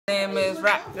name is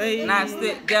Rap. Nice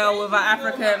thick girl with an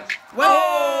African.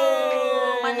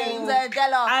 Oh, my name's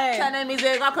Adella. Channel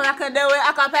music, I can do it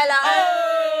a cappella.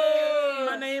 Oh,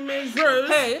 my name is Rose.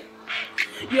 Hey,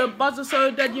 your buzz are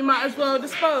so dead you might as well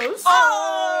dispose.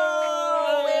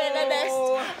 Oh, we're the best,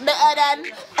 better than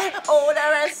all the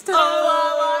rest.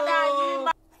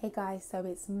 Hey guys, so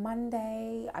it's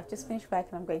Monday. I've just finished work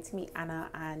and I'm going to meet Anna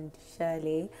and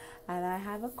Shirley, and I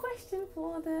have a question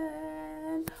for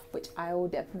them, which I will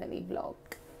definitely vlog.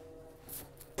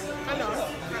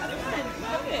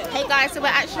 Hey guys, so we're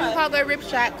at Chicago Rib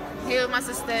Shack here with my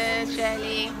sister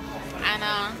Shirley,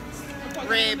 Anna,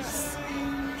 ribs,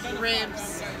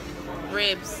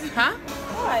 huh?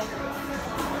 Why?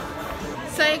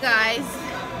 So guys,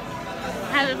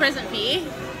 I have a present for you.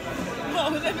 Oh,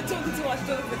 we're never talking to us,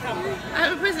 talking to the camera. I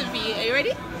have a present for you. Are you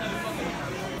ready?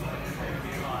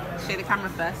 Show the camera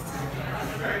first.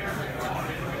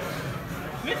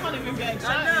 We can't even get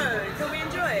excited. I know. Can we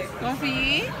enjoy? One for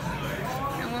you.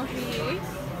 And one for you.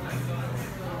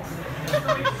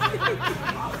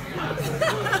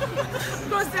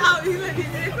 Cross it out, you ready?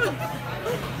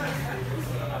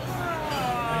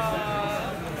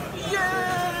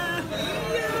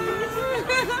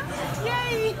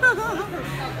 Yay!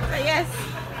 So yes,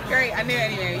 great. I knew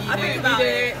it anyway. I think about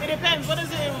it. It depends. What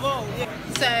does it involve?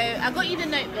 So I got you the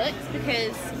notebooks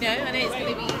because I know it's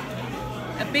going to be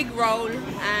a big roll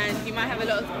and you might have a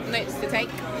lot of notes to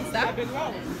take and stuff. A big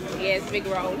roll. Yeah, it's a big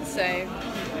roll. So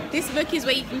this book is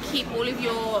where you can keep all of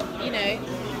your,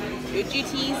 your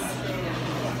duties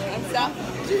and stuff.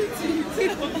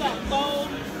 Duties. What's that? Goal,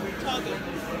 target.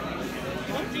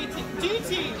 What duty?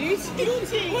 Duty.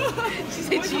 Duty. She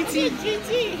said duty.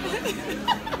 Duty.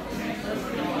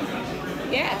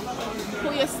 Yeah.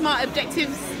 Put your smart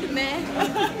objectives in there.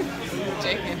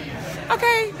 Joking.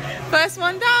 Okay, first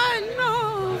one done.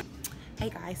 Oh. Hey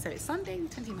guys, so it's Sunday the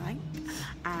 29th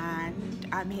and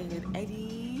I'm here with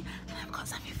Eddie and I've got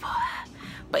something for her.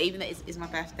 But even though it's my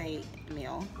birthday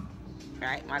meal,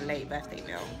 right? My late birthday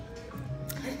meal.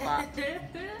 But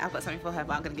I've got something for her,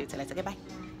 but I'm gonna give it to her later. Okay, bye.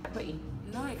 Pretty.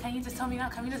 No, can you just tell me now?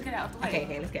 Can we just get it out of the way?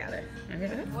 Okay, let's get out of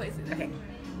there. What is it then? Okay.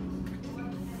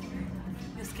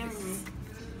 You're scaring me.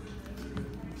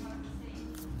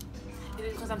 Is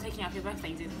it because I'm taking out your birthday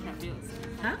and doing different deals?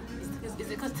 Huh? Is it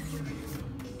because...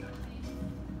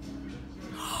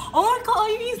 Oh my god, are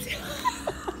you being serious?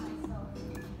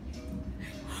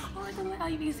 Oh my god, are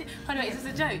you being serious? By the way, is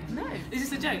this a joke? No. Is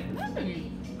this a joke? No.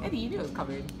 Eddie, you knew it was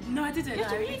coming. No, I didn't. You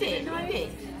have to read it. No, I Read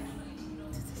it.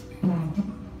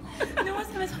 No one's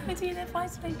ever told me to be their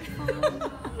bridesmaid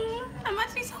before. I'm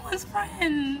actually someone's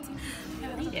friend.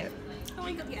 Read it. Oh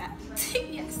my god, yeah.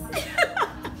 Yes.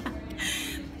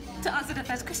 To answer the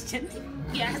first question,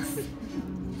 yes.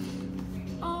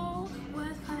 Oh,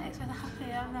 words can't express how happy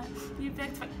I am. Like, you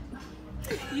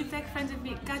begged friends with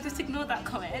me. Guys, just ignore that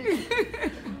comment.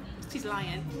 She's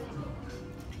lying.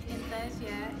 In third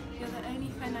year, you're the only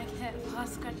friend I kept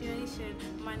past graduation,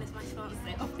 minus my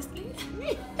fiance, obviously.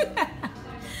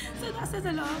 So that says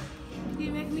a lot.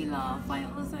 You make me laugh, but you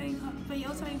also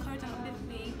encourage and uplift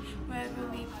me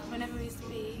whenever we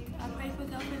speak. I pray for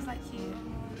girlfriends like you.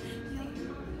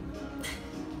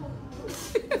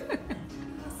 You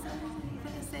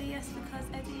better say yes because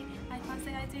Eddie, I can't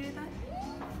say I do that.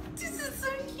 This is so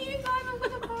cute, guys. I'm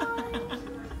gonna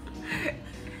cry.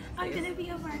 I'm gonna be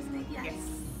your bridesmaid, yes.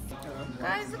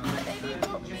 Guys, look what Eddie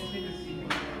got me.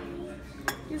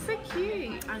 You're so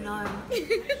cute. I know.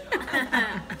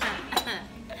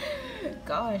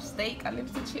 Gosh, steak,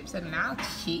 unlimited chips, and now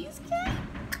cheesecake.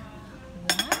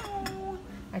 Wow.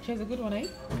 I chose a good one, eh?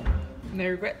 No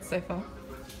regrets so far.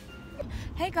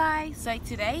 Hey guys, so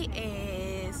today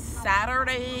is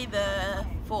Saturday the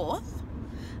 4th,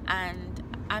 and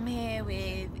I'm here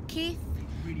with Keith,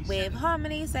 with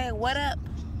Harmony. Say what up.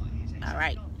 All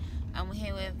right. And we're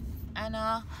here with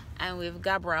Anna and with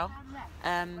Gabrielle.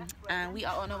 And we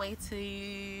are on our way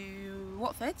to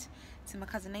Watford, to my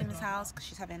cousin Naomi's house, because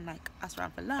she's having us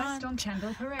around for lunch. First on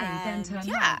Chandler Parade, and then turn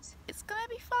yeah, right. it's gonna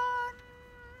be fun.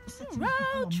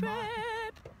 Road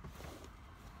trip.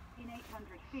 In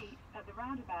 800 feet at the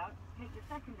roundabout, take the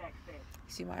second exit.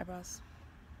 See my eyebrows?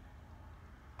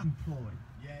 Employed.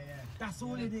 Yeah. That's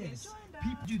all it is.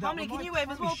 People do that. Harmony, can you wave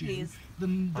as well, please? The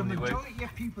majority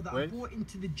of people that are brought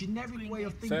into the generic way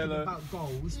of thinking about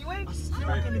goals are still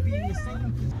going to be in the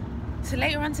same position. So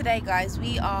later on today, guys,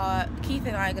 Keith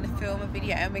and I are going to film a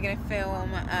video, and we're going to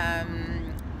film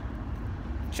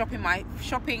shopping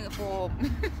for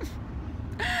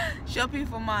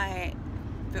my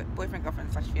boyfriend,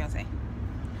 girlfriend / fiance.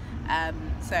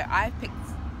 So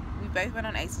we both went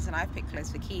on ASOS and I've picked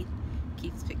clothes for Keith.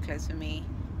 Keith's picked clothes for me,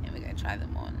 and then we're gonna try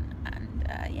them on and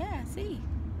yeah, see.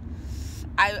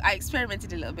 I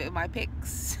experimented a little bit with my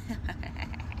picks.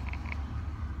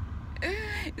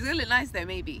 It's gonna look nice though,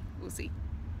 maybe. We'll see.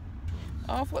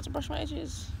 Oh, I forgot to brush my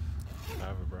edges. I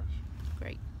have a brush.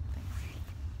 Great, thanks.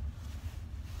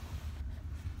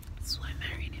 That's why I'm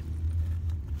marrying him.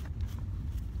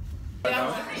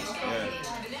 Yeah.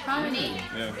 How many?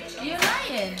 Yeah. You're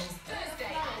lying.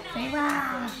 Say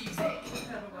wow. So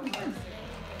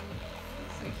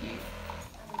cute.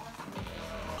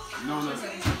 No, you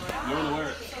want to wear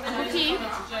it. Uncle Q.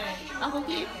 Uncle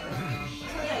Q.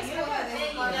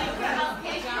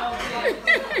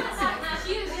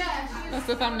 That's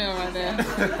the thumbnail right there.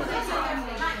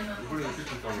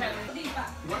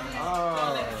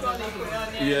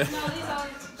 Yeah.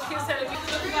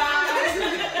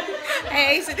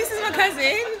 Hey, so this is my cousin.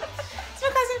 It's my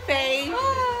cousin Faith.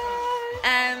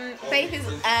 Faith is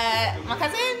my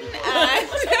cousin.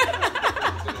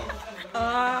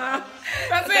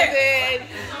 That's it.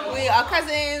 We are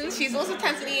cousins. She's also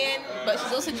Tanzanian, but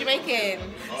she's also Jamaican.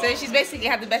 So she's basically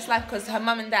had the best life because her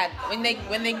mum and dad, when they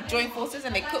join forces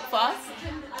and they cook for us.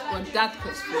 When dad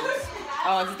cooks for us.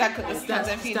 Oh, does dad cook the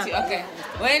Tanzanian food too? Okay.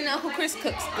 When Uncle Chris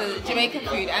cooks the Jamaican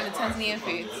food and the Tanzanian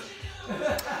food.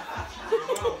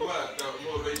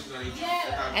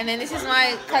 And then this is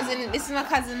my cousin. This is my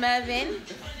cousin Mervin.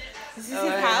 This is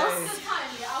his house.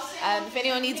 If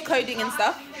anyone needs coding and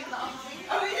stuff.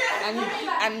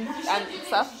 And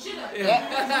stuff.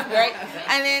 Yeah, great.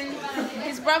 And then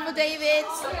his brother David,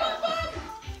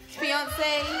 his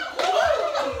fiance,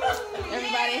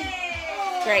 everybody.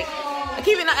 Great. I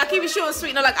keep it short and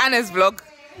sweet, not like Anna's vlog.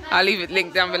 I'll leave it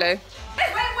linked down below. Wait.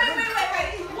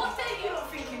 What day are you not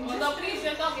thinking? Well, no, please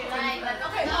don't get it.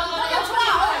 Okay, no, July.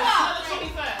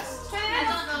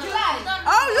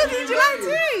 Oh, you're doing July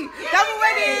too. Double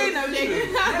wedding.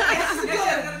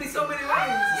 There's gonna be so many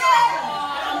weddings.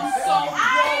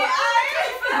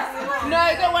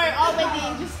 No, don't worry. Our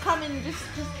wedding, just come in, just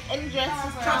in dress.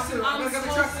 Tracksuit. I'm gonna get a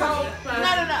tracksuit.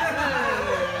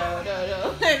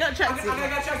 No, not tracksuit. I'm gonna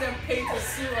get a tracksuit and paint a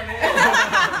suit on it.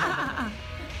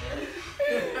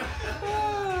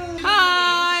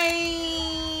 Hi.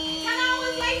 10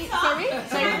 hours later. Sorry.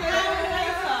 10 hours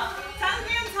later.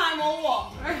 Tanzanian time or what?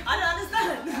 I don't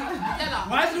understand.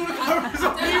 Why is all the cameras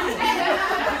on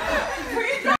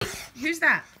people? Who's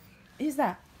that? Who's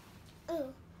that?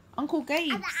 Uncle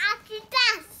Gabe.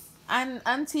 And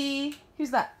Auntie.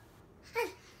 Who's that?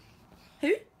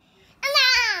 Who?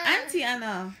 Auntie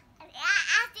Anna.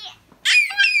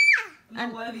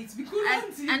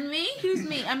 And me? Who's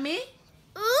me? And me?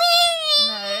 No.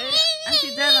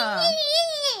 Auntie Adella.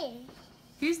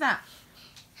 Who's that?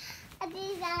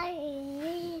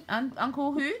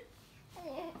 Uncle who?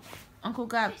 Uncle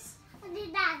Gabs.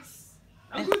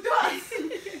 Uncle Das.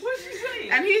 What's she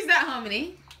saying? And who's that,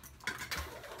 Harmony?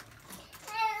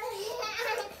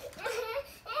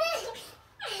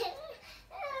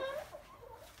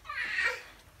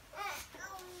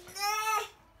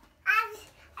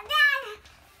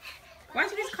 Why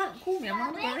do you just can't call me? I'm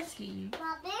not going to rescue you.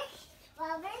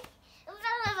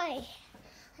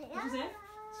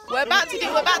 We're about to do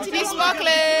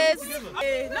sparklers.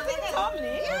 Nothing is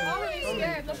Harmony. Harmony's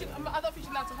scared. No, I don't think she's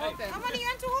allowed to hold them. Harmony, you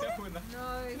want to hold them?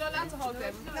 No, you're not allowed to hold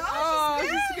them. Oh,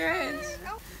 she's scared.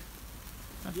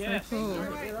 That's so cool.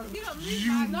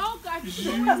 No, guys.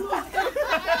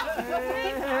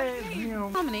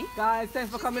 Harmony? Guys,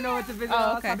 thanks for coming over to visit Oh,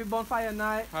 us. okay. Happy bonfire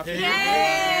night. Happy Yay!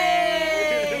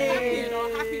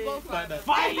 Happy bonfire. Let's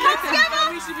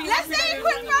say a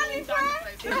quick family prayer.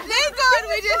 Dear God,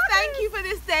 we just thank you for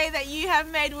this day that you have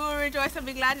made. We will rejoice and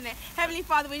be glad in it. Heavenly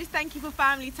Father, we just thank you for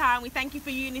family time. We thank you for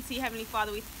unity, Heavenly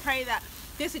Father. We pray that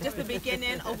this is just the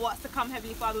beginning of what's to come,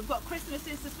 Heavenly Father. We've got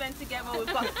Christmases to spend together. We've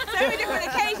got so many different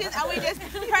occasions, and we just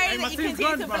pray that you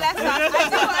continue to bless us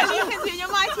and do what you can do in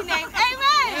your mighty name.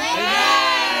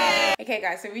 Amen. Okay,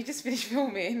 guys, so we just finished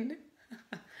filming.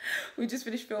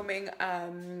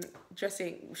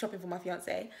 Shopping for my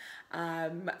fiance,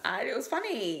 and it was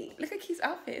funny. Look at Keith's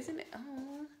outfit, isn't it?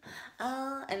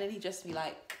 Oh, and then he dressed me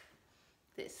like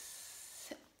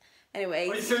this. Anyway,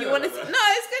 if you want to see, no,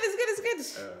 it's good.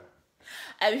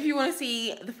 If you want to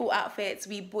see the full outfits,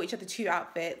 we bought each other 2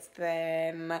 outfits,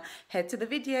 then head to the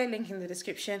video, link in the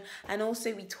description. And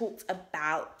also we talked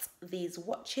about these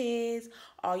watches,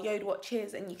 our Yode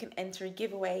watches, and you can enter a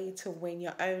giveaway to win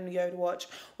your own Yode watch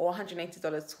or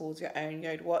 $180 towards your own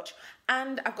Yode watch.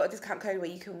 And I've got a discount code where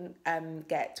you can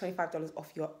get $25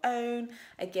 off your own.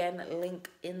 Again,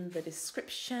 link in the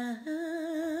description.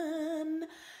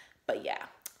 But yeah.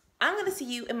 I'm going to see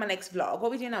you in my next vlog. What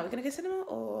are we doing now? We're going to go cinema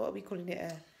or are we calling it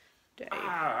a day?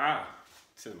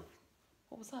 Cinema.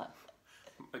 What was that?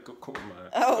 I got caught in my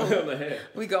Oh, on the hair.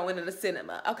 we going into the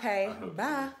cinema. Okay,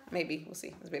 bye. Maybe, we'll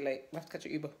see. It's a bit late. We have to catch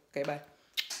an Uber. Okay, bye.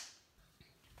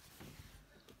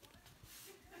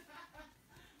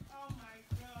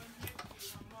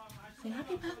 Say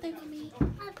happy birthday, mommy.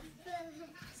 Happy birthday.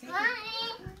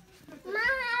 Happy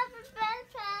birthday.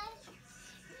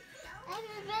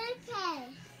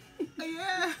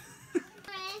 Yeah.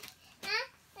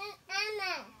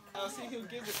 I'll see who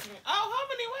gives it to me. Oh,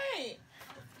 Harmony, wait.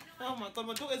 Oh my God,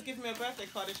 my daughter's giving me a birthday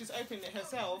card and she's opening it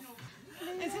herself.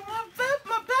 Is it my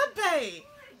birthday?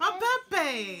 My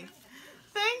birthday.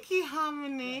 Thank you,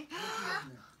 Harmony.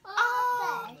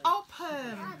 Oh,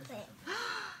 open.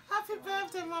 Happy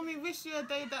birthday, Mommy. Wish you a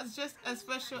day that's just as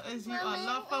special as you are.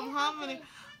 Love from Harmony.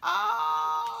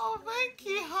 Oh, thank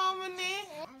you, Harmony.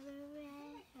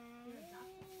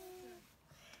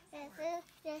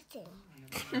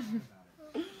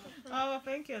 Oh,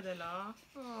 thank you, Adella.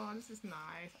 Oh, this is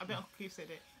nice. I bet Uncle Keith said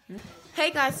it.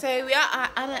 Hey guys, so we are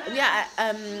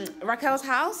at Raquel's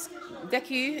house,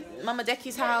 Mama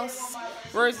Deku's house,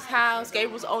 Rose's house,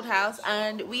 Gabriel's old house,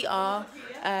 and we are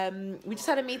we just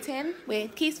had a meeting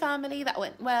with Keith's family that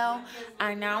went well,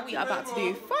 and now we are about to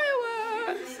do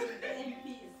fireworks.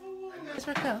 It's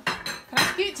Raquel. Can I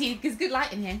scoot to you? Because good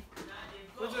light in here.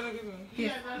 What do you want to give me?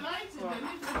 Here.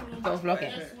 That was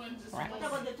vlogging. Right.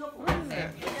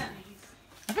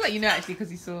 I feel like you know actually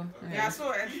because you saw. Yeah, I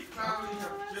saw it. You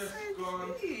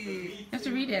have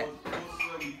to read it.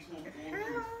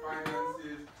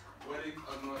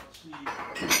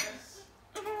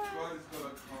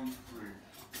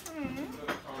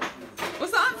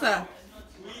 What's the answer?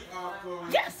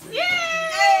 Yes! Yay!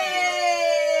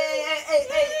 Hey!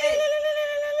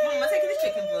 Mom, am I taking this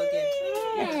chicken for again?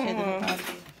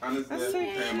 That's so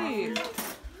cute.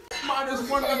 Minus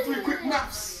 1 and 3 quick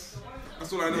naps.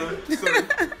 That's all I know. So,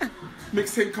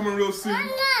 mixtape coming real soon.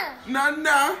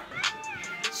 Nah.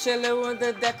 Chillin' with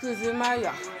the Dekus in my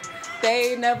yard.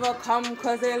 They never come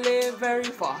cause they live very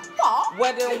far.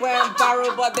 Wedding went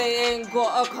viral but they ain't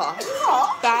got a car.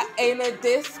 That ain't a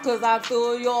diss cause I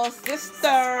feel your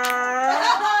sister.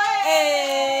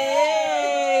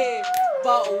 Hey,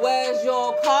 but where's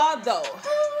your car though?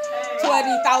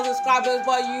 20,000 subscribers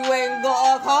but you ain't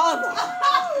got a car though.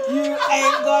 You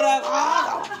ain't got a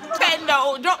car though.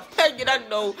 No, drop 10, you don't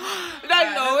know.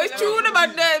 Don't know. It's true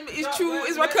about them. It's true.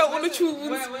 It's Raquel on the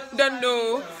tunes. Don't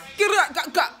know. Get it,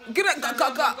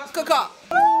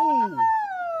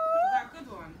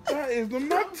 That is the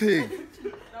mad thing.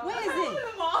 Where is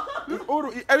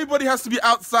it? Everybody has to be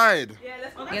outside.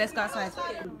 Yeah, let's go outside.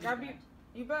 Gabby,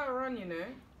 you better run, you know.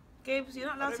 Gabe, you're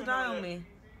not allowed to die on me.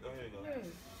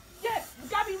 Yeah,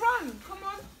 Gabby, run. Come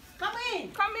on. Come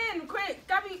in. Come in, quick.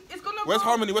 Gabby, it's gonna Where's go.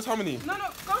 Harmony? Where's Harmony? No,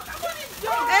 go.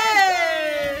 Hey!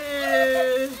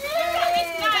 It's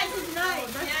nice. It's nice.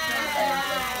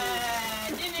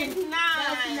 It's nice.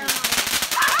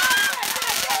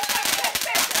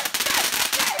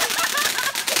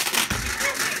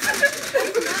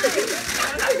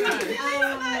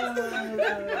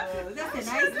 That's a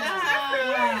nice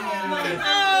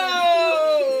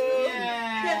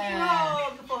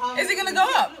one. Is it gonna go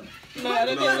up? No, I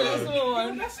don't think it's a small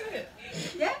one. That's it.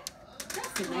 Yeah?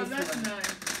 That's a nice That's one. nice.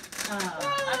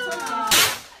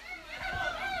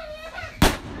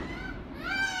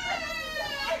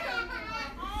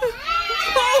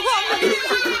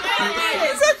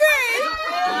 It's okay.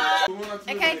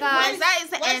 Okay, guys, that is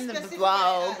the end of the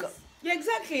vlog. Yeah,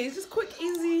 exactly. It's just quick,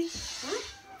 easy.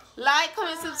 Like,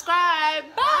 comment, subscribe.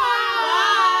 Bye.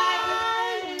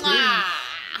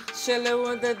 Chillin'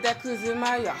 with the Dekus in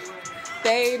my yard.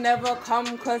 They never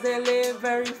come cause they live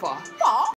very far.